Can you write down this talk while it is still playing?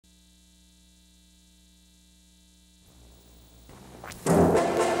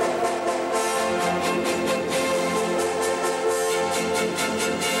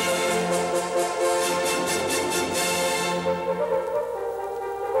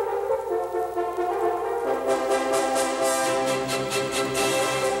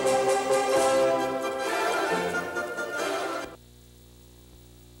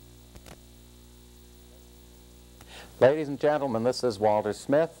Ladies and gentlemen, this is Walter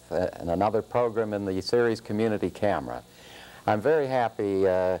Smith and another program in the series Community Camera. I'm very happy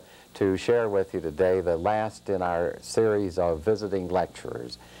to share with you today the last in our series of visiting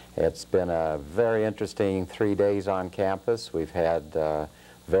lecturers. It's been a very interesting 3 days on campus. We've had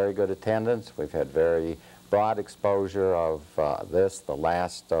very good attendance. We've had very broad exposure of the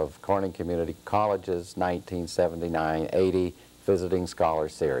last of Corning Community College's 1979-80 Visiting Scholar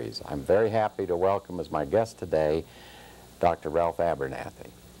Series. I'm very happy to welcome as my guest today Dr. Ralph Abernathy.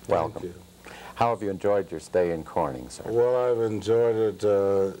 Welcome. Thank you. How have you enjoyed your stay in Corning, sir? Well, I've enjoyed it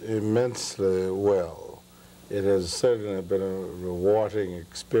immensely well. It has certainly been a rewarding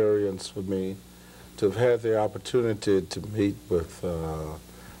experience for me to have had the opportunity to meet with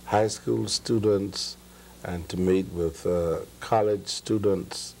high school students and to meet with college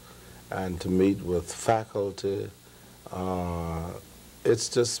students and to meet with faculty. It's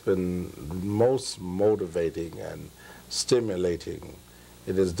just been most motivating and stimulating.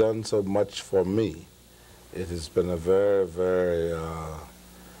 It has done so much for me. It has been a very, very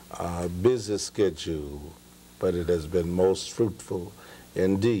busy schedule, but it has been most fruitful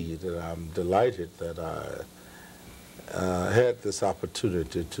indeed, and I'm delighted that I had this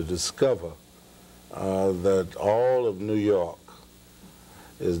opportunity to discover that all of New York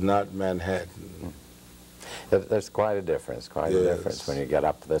is not Manhattan. There's quite a difference, quite a difference when you get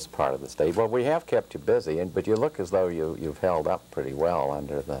up to this part of the state. Well, we have kept you busy, but you look as though you've held up pretty well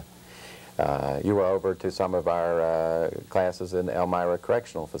under the... you were over to some of our classes in Elmira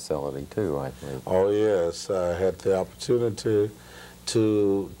Correctional Facility, too, I believe. Oh, yes. I had the opportunity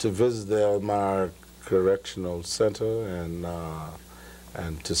to visit the Elmira Correctional Center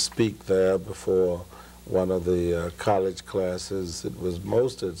and to speak there before one of the college classes. It was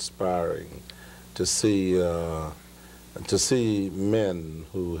most inspiring to see men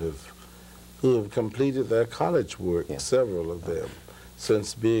who have completed their college work, several of them,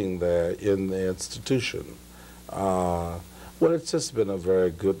 since being there in the institution. Well, it's just been a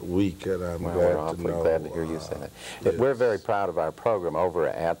very good week, and I'm glad to know. Glad to hear you say that. Yes. We're very proud of our program over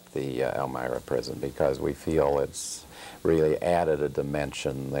at the Elmira prison because we feel it's really added a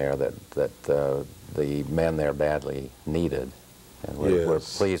dimension there that the men there badly needed, and we're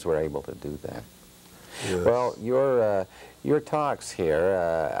pleased we're able to do that. Yes. Well, your talks here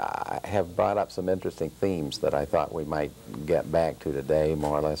have brought up some interesting themes that I thought we might get back to today,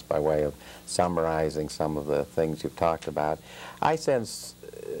 more or less by way of summarizing some of the things you've talked about. I sense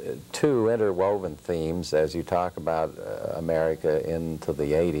two interwoven themes as you talk about America into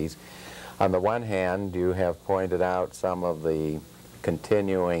the 80s. On the one hand, you have pointed out some of the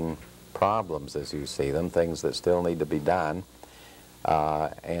continuing problems as you see them, things that still need to be done.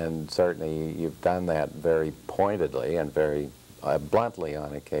 And certainly you've done that very pointedly and very bluntly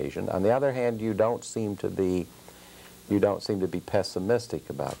on occasion. On the other hand, you don't seem to be pessimistic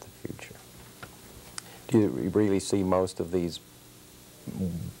about the future. Do you really see most of these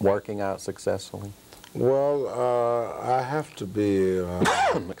working out successfully? Well, I have to be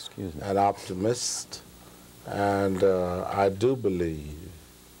Excuse me. an optimist, and I do believe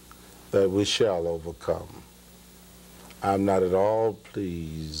that we shall overcome. I'm not at all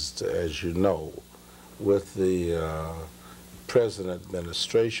pleased, as you know, with the present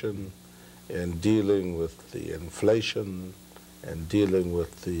administration in dealing with the inflation and dealing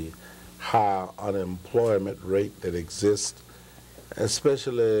with the high unemployment rate that exists,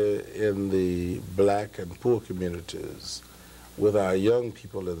 especially in the black and poor communities. With our young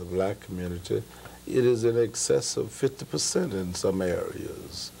people in the black community, it is in excess of 50% in some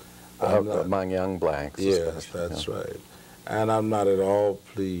areas. Among young blacks, yes, that's right. And I'm not at all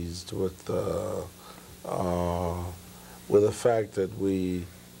pleased with the fact that we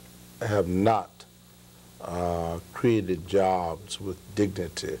have not created jobs with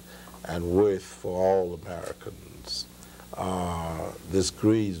dignity and worth for all Americans. This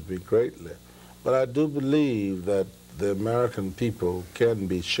grieves me greatly. But I do believe that the American people can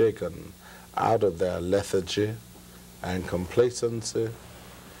be shaken out of their lethargy and complacency,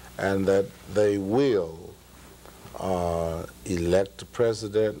 and that they will elect a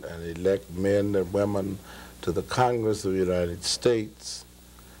president and elect men and women to the Congress of the United States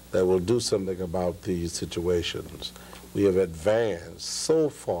that will do something about these situations. We have advanced so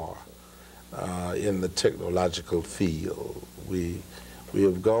far in the technological field. We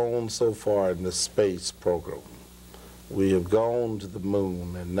have gone so far in the space program. We have gone to the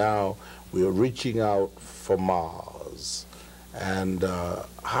moon, and now we are reaching out for Mars. And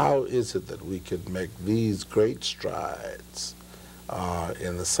how is it that we can make these great strides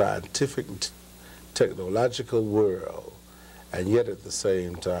in the scientific, technological world, and yet at the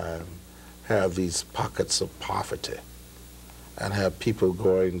same time have these pockets of poverty and have people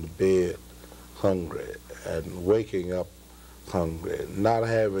going to bed hungry and waking up hungry, not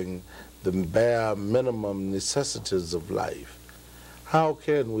having the bare minimum necessities of life? How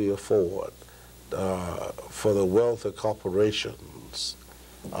can we afford for the wealthy corporations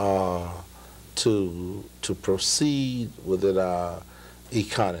to proceed within our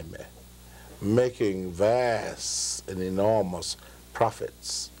economy, making vast and enormous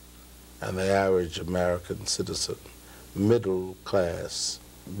profits, and the average American citizen, middle class,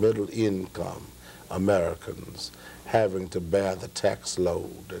 middle income Americans, having to bear the tax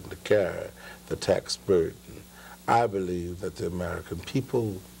load and to carry the tax burden? I believe that the American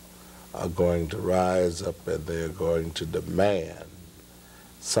people are going to rise up and they're going to demand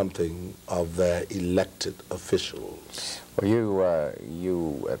something of their elected officials. Well,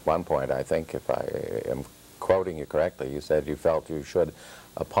 you at one point, I think, if I am quoting you correctly, you said you felt you should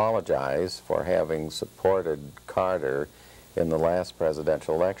apologize for having supported Carter in the last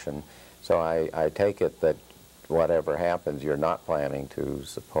presidential election. So I take it that whatever happens, you're not planning to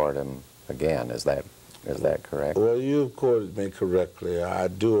support him again. Is that correct? Well, you've quoted me correctly. I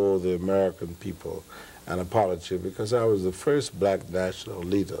do owe the American people an apology because I was the first black national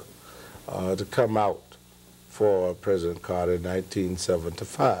leader to come out for President Carter in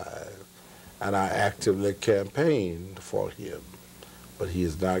 1975, and I actively campaigned for him. But he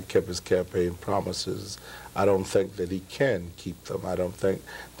has not kept his campaign promises. I don't think that he can keep them. I don't think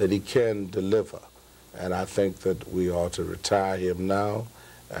that he can deliver. And I think that we ought to retire him now,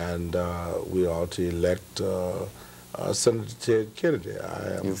 and we ought to elect Senator Ted Kennedy.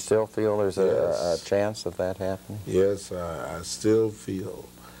 You still feel there's a chance of that happening? Yes, I still feel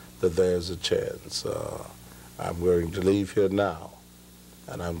that there's a chance. I'm going to leave here now,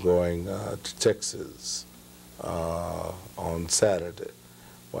 and I'm going to Texas on Saturday,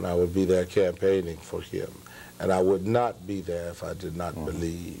 when I would be there campaigning for him. And I would not be there if I did not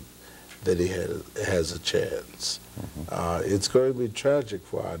believe that he has a chance. It's going to be tragic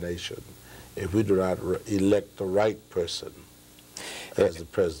for our nation if we do not elect the right person as the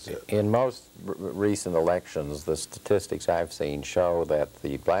president. In most recent elections, the statistics I've seen show that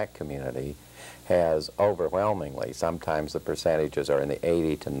the black community has overwhelmingly, sometimes the percentages are in the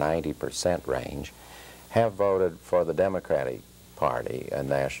 80 to 90% range, have voted for the Democratic Party in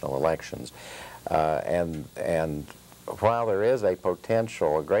national elections. And while there is a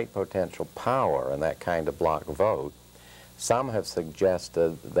great potential power in that kind of block vote, some have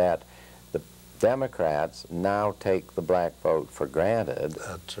suggested that the Democrats now take the black vote for granted.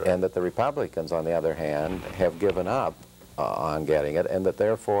 That's right. And that the Republicans, on the other hand, have given up on getting it, and that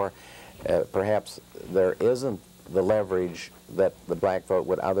therefore perhaps there isn't the leverage that the black vote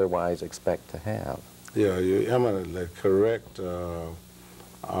would otherwise expect to have. Yeah, you're eminently correct.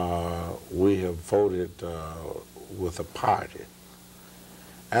 We have voted with a party.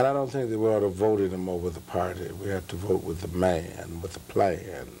 And I don't think that we ought to vote anymore with the party. We have to vote with the man, with the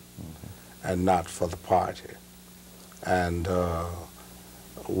plan, and not for the party. And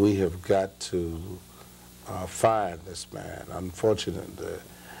we have got to find this man. Unfortunately,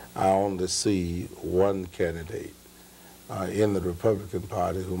 I only see one candidate in the Republican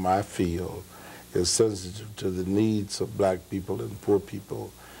Party whom I feel is sensitive to the needs of black people and poor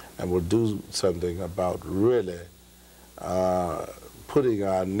people and will do something about really putting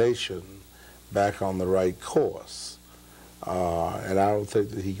our nation back on the right course. And I don't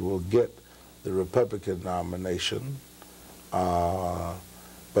think that he will get the Republican nomination, but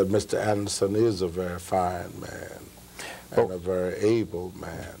Mr. Anderson is a very fine man and a very able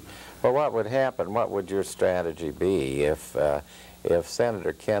man. Well, what would happen, what would your strategy be if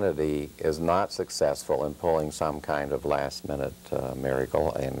Senator Kennedy is not successful in pulling some kind of last-minute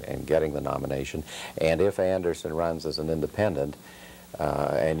miracle and getting the nomination, and if Anderson runs as an independent,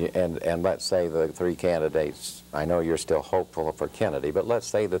 and let's say the three candidates, I know you're still hopeful for Kennedy, but let's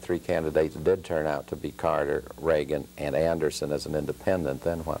say the three candidates did turn out to be Carter, Reagan, and Anderson as an independent,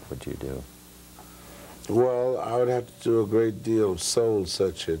 then what would you do? Well, I would have to do a great deal of soul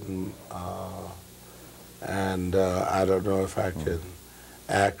searching, and I don't know if I can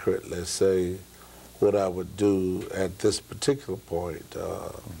accurately say what I would do at this particular point,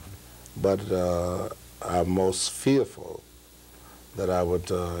 but I'm most fearful that I would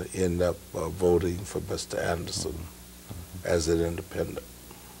end up voting for Mr. Anderson. as an independent.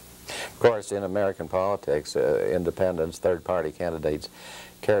 Of course, in American politics, independents, third-party candidates,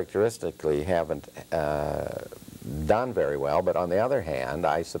 characteristically haven't done very well. But on the other hand,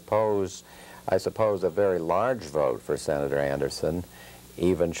 I suppose a very large vote for Senator Anderson,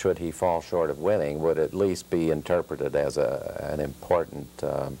 even should he fall short of winning, would at least be interpreted as an important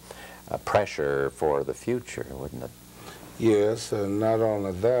pressure for the future, wouldn't it? Yes, and not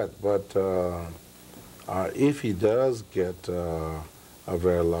only that, but if he does get a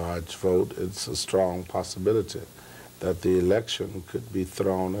very large vote, it's a strong possibility that the election could be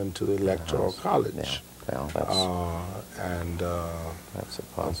thrown into the Electoral College. Yeah, well, that's a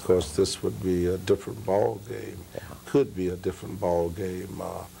possibility. Of course, this would be a different ball game. Yeah. Could be a different ball game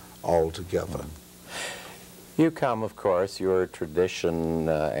altogether. You come, of course, your tradition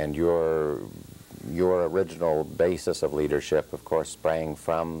and your original basis of leadership, of course, sprang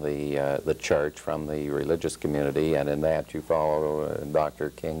from the church, from the religious community, and in that you follow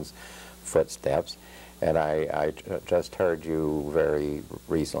Dr. King's footsteps. And I just heard you very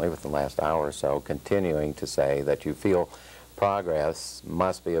recently, within the last hour or so, continuing to say that you feel progress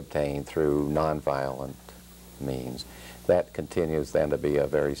must be obtained through nonviolent means. That continues then to be a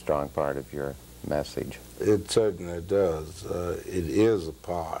very strong part of your message. It certainly does. It is a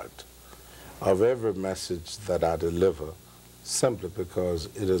part of every message that I deliver, simply because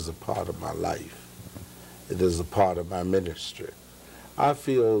it is a part of my life. It is a part of my ministry. I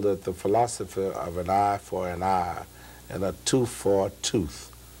feel that the philosophy of an eye for an eye and a tooth for a tooth,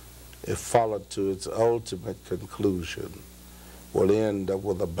 if followed to its ultimate conclusion, will end up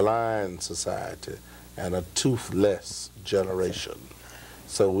with a blind society and a toothless generation.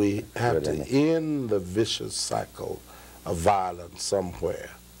 So we have to end the vicious cycle of violence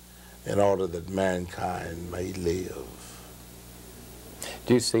somewhere in order that mankind may live.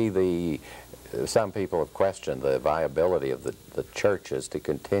 Do you see some people have questioned the viability of the churches to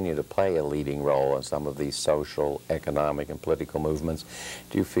continue to play a leading role in some of these social, economic, and political movements.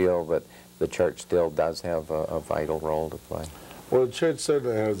 Do you feel that the church still does have a vital role to play? Well, the church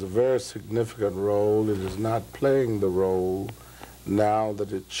certainly has a very significant role. It is not playing the role now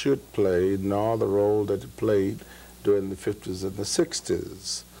that it should play, nor the role that it played during the 50s and the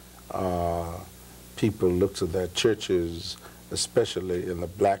 60s. People looked at their churches, especially in the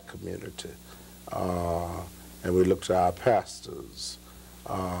black community, and we looked at our pastors.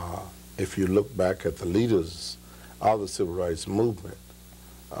 If you look back at the leaders of the civil rights movement,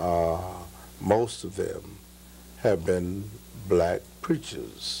 most of them have been black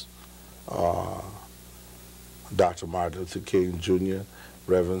preachers. Dr. Martin Luther King Jr.,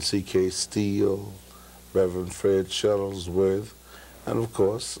 Reverend C.K. Steele, Reverend Fred Shuttlesworth, and of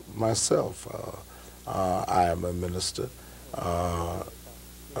course myself. I am a minister.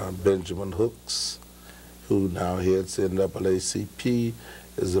 Benjamin Hooks, who now heads the NAACP,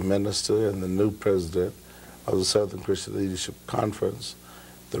 is a minister, and the new president of the Southern Christian Leadership Conference,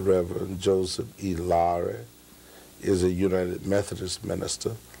 the Reverend Joseph E. Lowry, is a United Methodist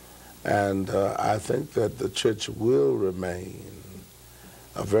minister. And I think that the church will remain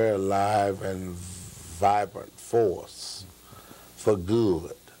a very alive and vibrant force for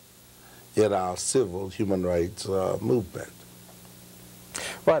good in our civil human rights movement.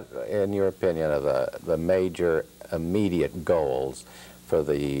 What, in your opinion, are the major immediate goals for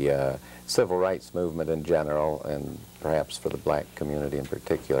the civil rights movement in general, and perhaps for the black community in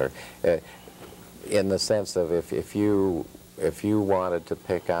particular, in the sense of if you wanted to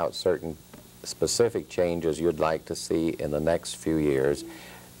pick out certain specific changes you'd like to see in the next few years,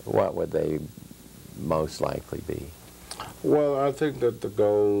 what would they most likely be? Well, I think that the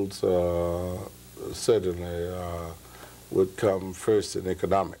goals certainly would come first in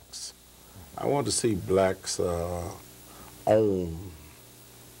economics. I want to see blacks own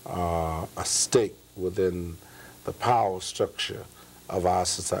a stake within the power structure of our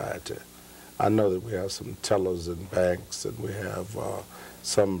society. I know that we have some tellers in banks, and we have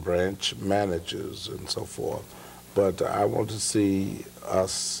some branch managers and so forth, but I want to see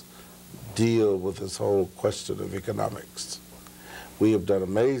us deal with this whole question of economics. We have done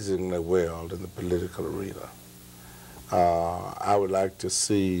amazingly well in the political arena. I would like to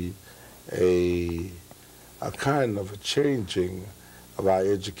see a kind of a changing of our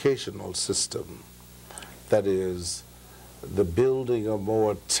educational system. That is, the building of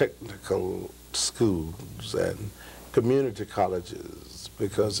more technical schools and community colleges,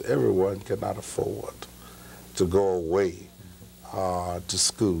 because everyone cannot afford to go away to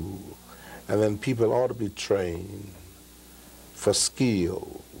school. And then people ought to be trained for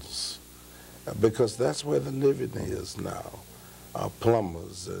skills, because that's where the living is now.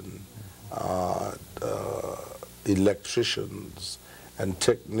 Plumbers and electricians and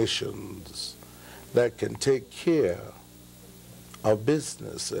technicians that can take care of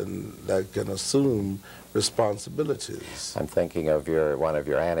business and that can assume responsibilities. I'm thinking of one of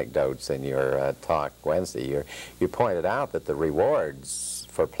your anecdotes in your talk Wednesday. You pointed out that the rewards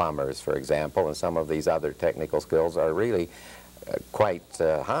for plumbers, for example, and some of these other technical skills are really quite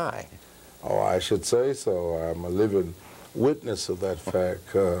high. Oh, I should say so. I'm a living witness of that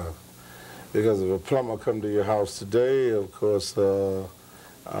fact. Because if a plumber come to your house today, of course,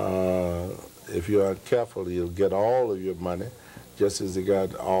 if you aren't careful, you'll get all of your money, just as he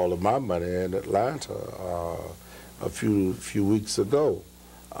got all of my money in Atlanta a few weeks ago.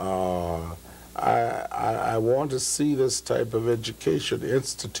 I want to see this type of education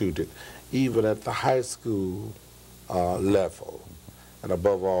instituted, even at the high school level. And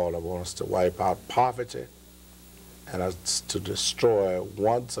above all, I want us to wipe out poverty and us to destroy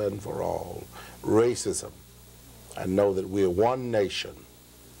once and for all racism and know that we are one nation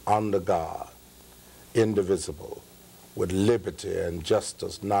under God, indivisible, with liberty and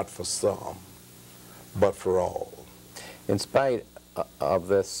justice, not for some, but for all. In spite of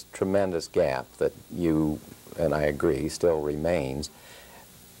this tremendous gap that you, and I agree, still remains,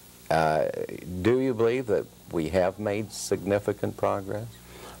 do you believe that we have made significant progress?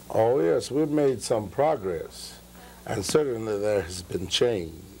 Oh yes, we've made some progress, and certainly there has been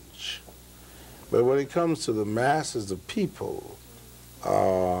change. But when it comes to the masses of people,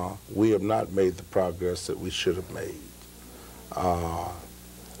 we have not made the progress that we should have made.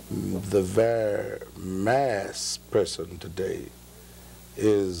 The very mass person today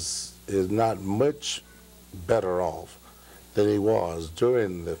is not much better off than he was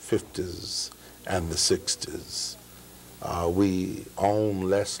during the 50s and the 60s. We own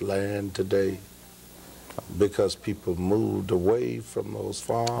less land today because people moved away from those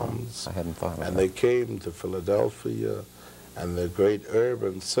farms. I hadn't thought of that. And they came to Philadelphia and the great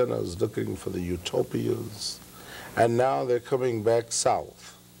urban centers looking for the utopias. And now they're coming back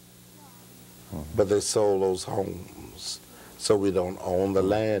south. But they sold those homes, so we don't own the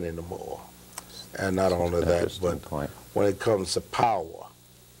land anymore. And not only that, but when it comes to power,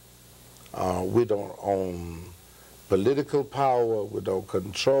 we don't own political power, we don't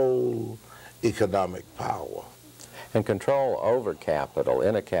control economic power. And control over capital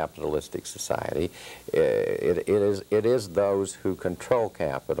in a capitalistic society, it is those who control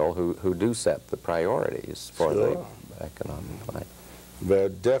capital who do set the priorities for the economic life. Very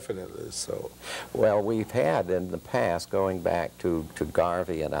definitely so. Well, we've had in the past, going back to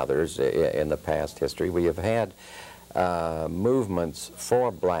Garvey and others in the past history, we have had movements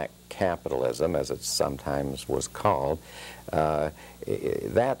for black capitalism, as it sometimes was called.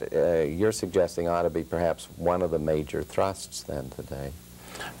 You're suggesting ought to be perhaps one of the major thrusts then today.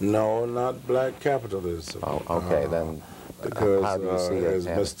 No, not black capitalism. Oh, okay, then because how do you see it? As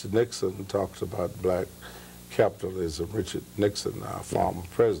Mr. Nixon talks about black capitalism, Richard Nixon, our former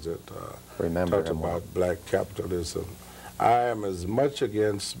president, talked about black capitalism. I am as much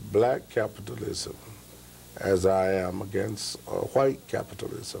against black capitalism as I am against white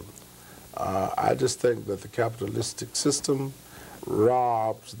capitalism. I just think that the capitalistic system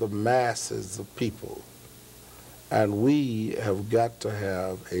robs the masses of people. And we have got to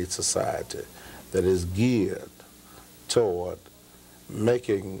have a society that is geared toward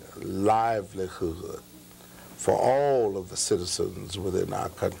making livelihood for all of the citizens within our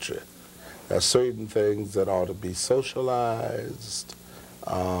country. There are certain things that ought to be socialized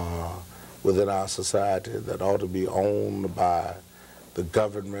within our society that ought to be owned by the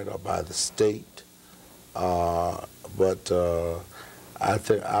government or by the state. But I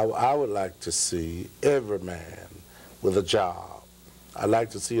think I would like to see every man with a job. I'd like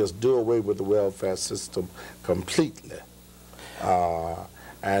to see us do away with the welfare system completely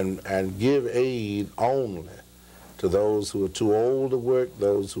and give aid only to those who are too old to work,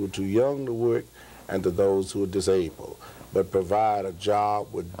 those who are too young to work, and to those who are disabled, but provide a job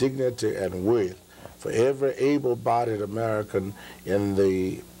with dignity and worth for every able-bodied American in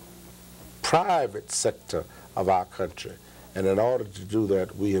the private sector of our country. And in order to do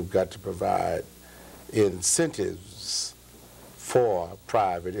that, we have got to provide incentives for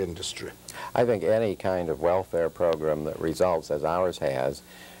private industry. I think any kind of welfare program that results, as ours has,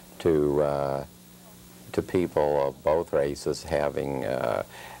 to people of both races having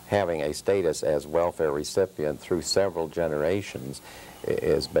a status as welfare recipient through several generations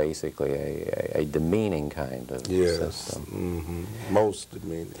is basically a demeaning kind of system. Most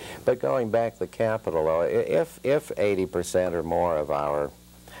demeaning. But going back to the capital, though, if 80% or more of our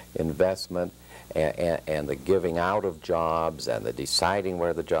investment and the giving out of jobs and the deciding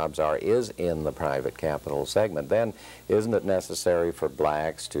where the jobs are is in the private capital segment, then isn't it necessary for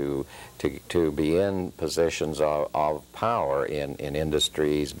blacks to be in positions of power in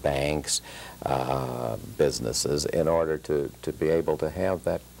industries, banks, businesses, in order to be able to have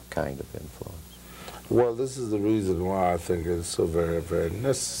that kind of influence? Well, this is the reason why I think it's so very, very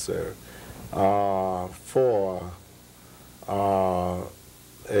necessary for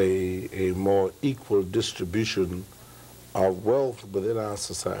a more equal distribution of wealth within our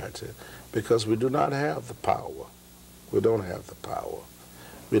society, because we do not have the power. We don't have the power.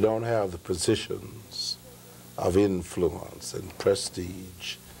 We don't have the positions of influence and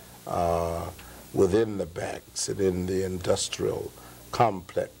prestige within the banks and in the industrial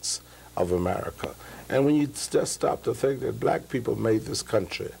complex of America. And when you just stop to think that black people made this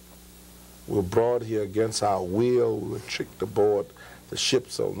country, we were brought here against our will, we were tricked aboard the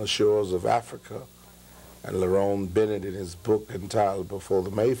ships on the shores of Africa, and Lerone Bennett in his book entitled Before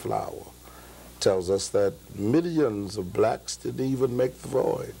the Mayflower tells us that millions of blacks didn't even make the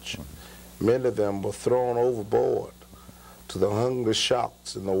voyage. Many of them were thrown overboard to the hungry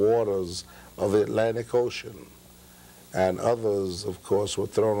sharks in the waters of the Atlantic Ocean, and others, of course, were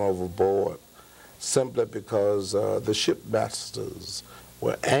thrown overboard simply because the shipmasters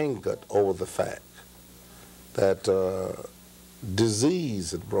were angered over the fact that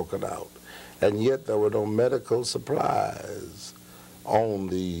disease had broken out, and yet there were no medical supplies on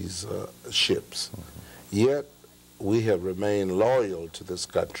these ships. Yet we have remained loyal to this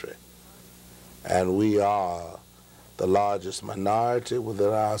country, and we are the largest minority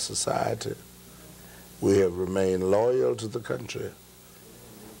within our society. We have remained loyal to the country.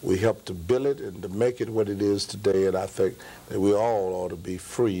 We helped to build it and to make it what it is today, and I think that we all ought to be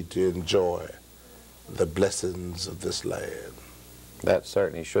free to enjoy the blessings of this land. That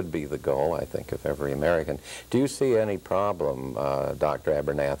certainly should be the goal, I think, of every American. Do you see any problem, Dr.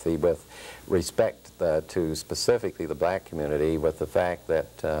 Abernathy, with respect to specifically the black community, with the fact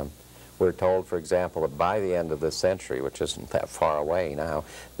that we're told, for example, that by the end of this century, which isn't that far away now,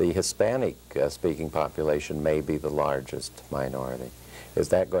 the Hispanic-speaking population may be the largest minority? Is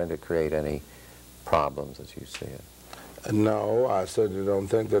that going to create any problems as you see it? No, I certainly don't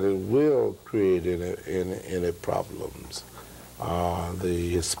think that it will create any problems. The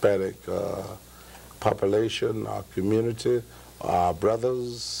Hispanic population, our community, our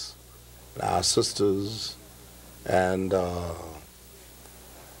brothers, our sisters, and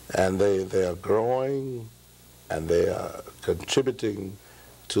they are growing, and they are contributing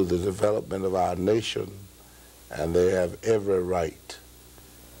to the development of our nation, and they have every right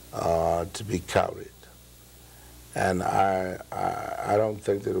to be counted. And I don't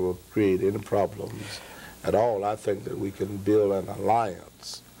think that it will create any problems at all. I think that we can build an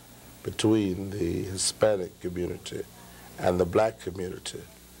alliance between the Hispanic community and the black community,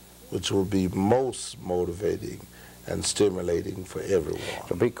 which will be most motivating and stimulating for everyone.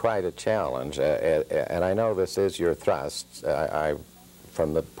 It'll be quite a challenge, and I know this is your thrust.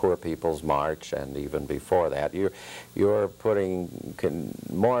 From the Poor People's March and even before that, you're putting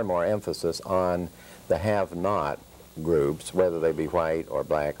more and more emphasis on the have-not groups, whether they be white or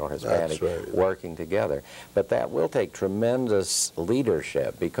black or Hispanic, working together. But that will take tremendous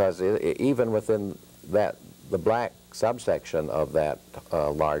leadership, because even within the black subsection of that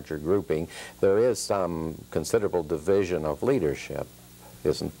larger grouping, there is some considerable division of leadership,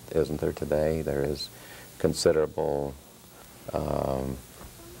 isn't there today? There is considerable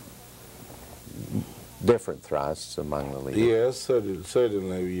different thrusts among the leaders. Yes,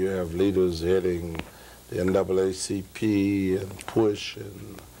 certainly you have leaders heading the NAACP and PUSH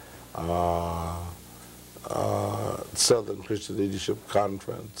and Southern Christian Leadership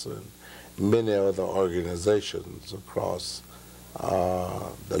Conference and many other organizations across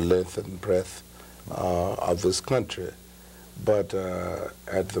the length and breadth of this country. But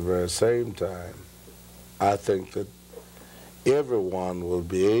at the very same time, I think that everyone will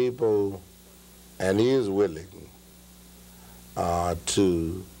be able and is willing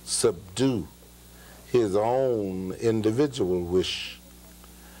to subdue his own individual wish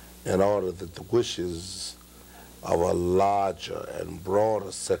in order that the wishes of a larger and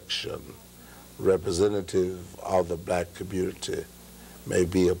broader section representative of the black community may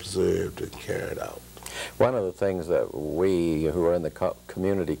be observed and carried out. One of the things that we who are in the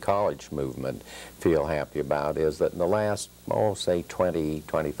community college movement feel happy about is that in the last, say 20,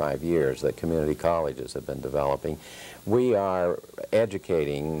 25 years that community colleges have been developing, we are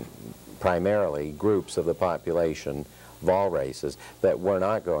educating primarily groups of the population of all races that were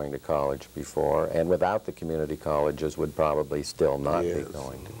not going to college before, and without the community colleges would probably still not be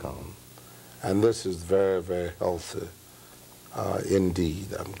going to college. And this is very, very healthy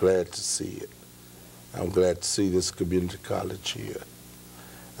indeed. I'm glad to see it. I'm glad to see this community college here.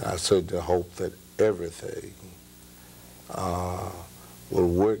 And I certainly hope that everything will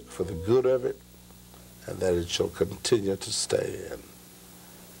work for the good of it, and that it shall continue to stand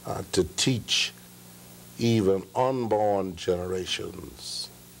to teach even unborn generations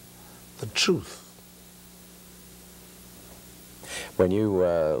the truth. When you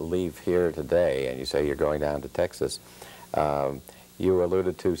leave here today and you say you're going down to Texas, you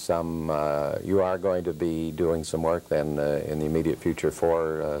alluded to some, you are going to be doing some work then in the immediate future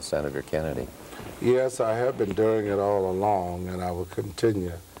for Senator Kennedy. Yes, I have been doing it all along, and I will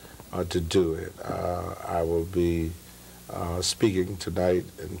continue to do it. I will be speaking tonight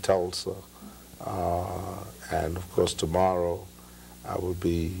in Tulsa, and of course tomorrow I will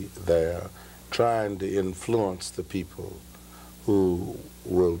be there trying to influence the people who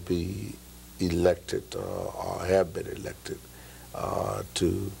will be elected or have been elected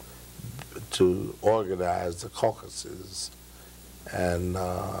to organize the caucuses and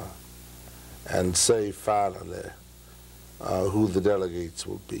say finally who the delegates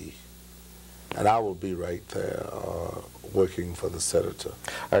will be. And I will be right there working for the senator.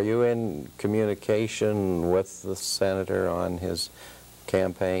 Are you in communication with the senator on his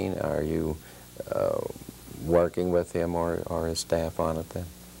campaign? Are you working with him or his staff on it then?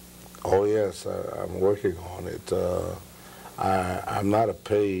 Oh yes, I'm working on it. I'm not a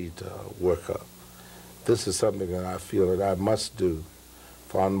paid worker. This is something that I feel that I must do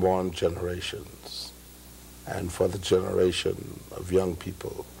for unborn generations and for the generation of young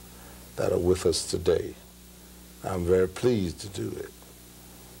people that are with us today. I'm very pleased to do it.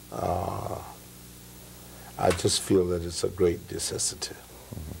 I just feel that it's a great necessity.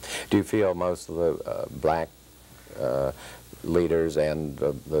 Mm-hmm. Do you feel most of the black leaders and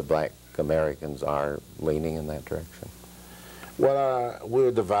the black Americans are leaning in that direction? Well,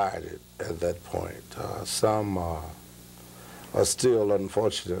 we're divided at that point. Some are still,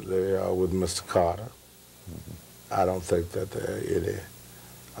 unfortunately, with Mr. Carter. Mm-hmm. I don't think that there are any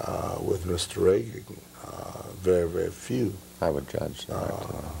with Mr. Reagan. Very, very few. I would judge that.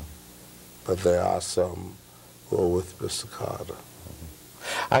 But there are some who are with Mr. Carter.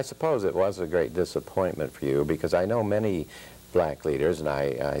 Mm-hmm. I suppose it was a great disappointment for you, because I know many black leaders, and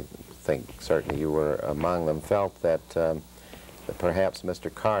I think certainly you were among them, felt that perhaps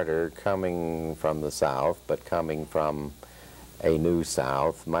Mr. Carter, coming from the South, but coming from a new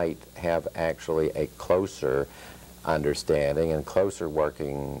South, might have actually a closer understanding and closer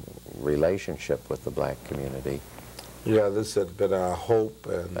working relationship with the black community. Yeah, this had been our hope.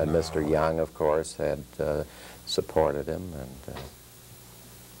 And Mr. Young, of course, had supported him. And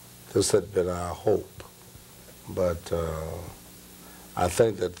this had been our hope. But I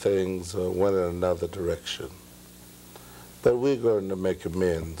think that things went in another direction. But we're going to make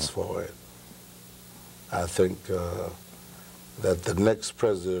amends for it. I think that the next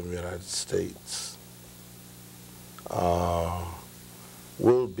president of the United States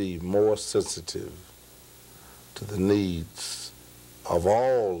will be more sensitive to the needs of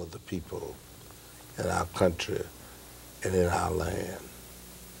all of the people in our country and in our land.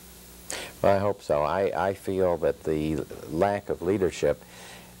 Well, I hope so. I feel that the lack of leadership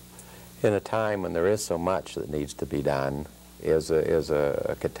in a time when there is so much that needs to be done is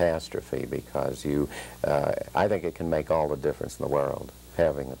a catastrophe, because I think it can make all the difference in the world,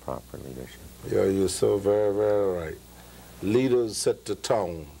 having the proper leadership. Yeah, you're so very, very right. Leaders set the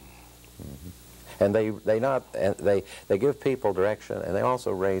tone. Mm-hmm. And they give people direction, and they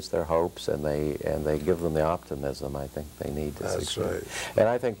also raise their hopes, and they give them the optimism I think they need to succeed. That's right. And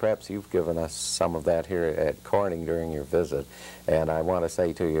I think perhaps you've given us some of that here at Corning during your visit. And I want to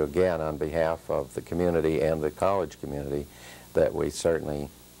say to you again, on behalf of the community and the college community, that we certainly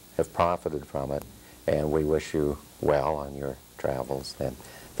have profited from it, and we wish you well on your travels. And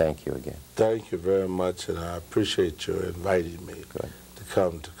thank you again. Thank you very much, and I appreciate your inviting me to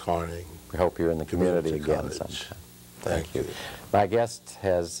come to Corning. We hope you're in the community again College. sometime. Thank you. My guest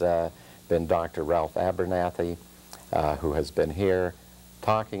has been Dr. Ralph Abernathy, who has been here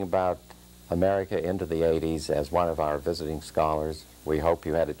talking about America into the 80s as one of our visiting scholars. We hope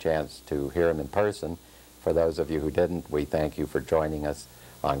you had a chance to hear him in person. For those of you who didn't, we thank you for joining us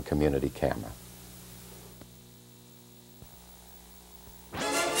on Community Camera.